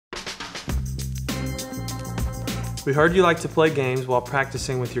We heard you like to play games while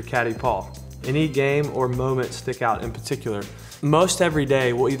practicing with your caddy Paul. Any game or moment stick out in particular? Most every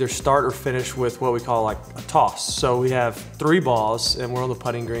day we'll either start or finish with what we call like a toss. So we have 3 balls and we're on the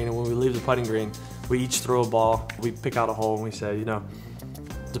putting green, and when we leave the putting green, we each throw a ball. We pick out a hole and we say, you know,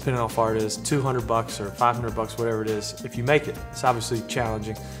 depending on how far it is, $200 or $500, whatever it is. If you make it, it's obviously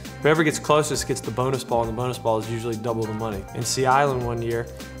challenging. Whoever gets closest gets the bonus ball, and the bonus ball is usually double the money. In Sea Island one year,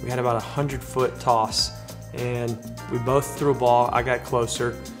 we had about a 100-foot toss, and we both threw a ball. I got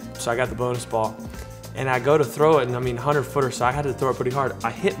closer, so I got the bonus ball. And I go to throw it, and I mean 100-footer, so I had to throw it pretty hard.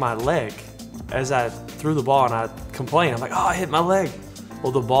 I hit my leg as I threw the ball, and I complained. I'm like, oh, I hit my leg.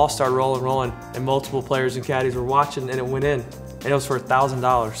 Well, the ball started rolling, and multiple players and caddies were watching, and it went in. And it was for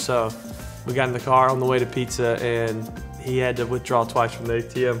 $1,000. So we got in the car on the way to pizza, and he had to withdraw twice from the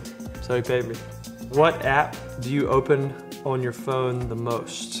ATM, so he paid me. What app do you open on your phone the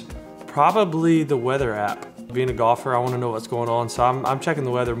most? Probably the weather app. Being a golfer, I want to know what's going on, so I'm checking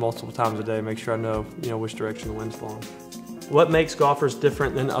the weather multiple times a day, make sure I know, which direction the wind's blowing. What makes golfers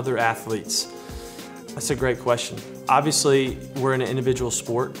different than other athletes? That's a great question. Obviously, we're in an individual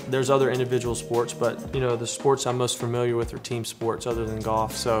sport. There's other individual sports, but the sports I'm most familiar with are team sports other than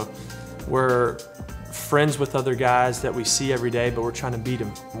golf. So we're friends with other guys that we see every day, but we're trying to beat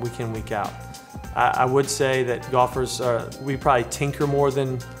them week in, week out. I would say that golfers, we probably tinker more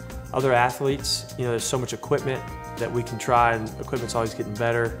than other athletes. There's so much equipment that we can try, and equipment's always getting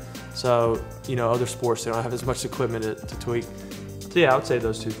better. So, other sports, they don't have as much equipment to tweak. So yeah, I would say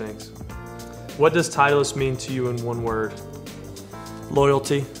those 2 things. What does Titleist mean to you in one word?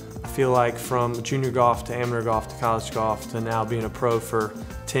 Loyalty. I feel like from junior golf to amateur golf to college golf to now being a pro for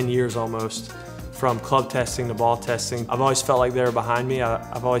 10 years almost, from club testing to ball testing, I've always felt like they were behind me.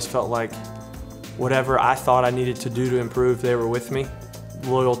 I've always felt like whatever I thought I needed to do to improve, they were with me.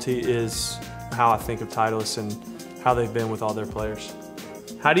 Loyalty is how I think of Titleist and how they've been with all their players.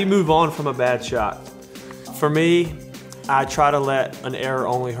 How do you move on from a bad shot? For me, I try to let an error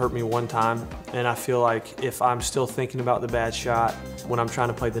only hurt me one time, and I feel like if I'm still thinking about the bad shot when I'm trying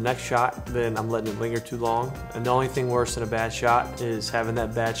to play the next shot, then I'm letting it linger too long. And the only thing worse than a bad shot is having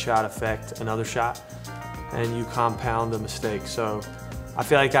that bad shot affect another shot, and you compound the mistake. So I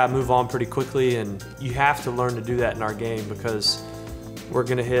feel like I move on pretty quickly, and you have to learn to do that in our game because we're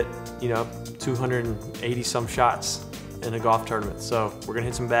gonna hit 280 some shots in a golf tournament. So we're gonna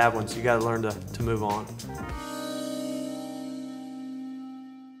hit some bad ones. You gotta learn to move on.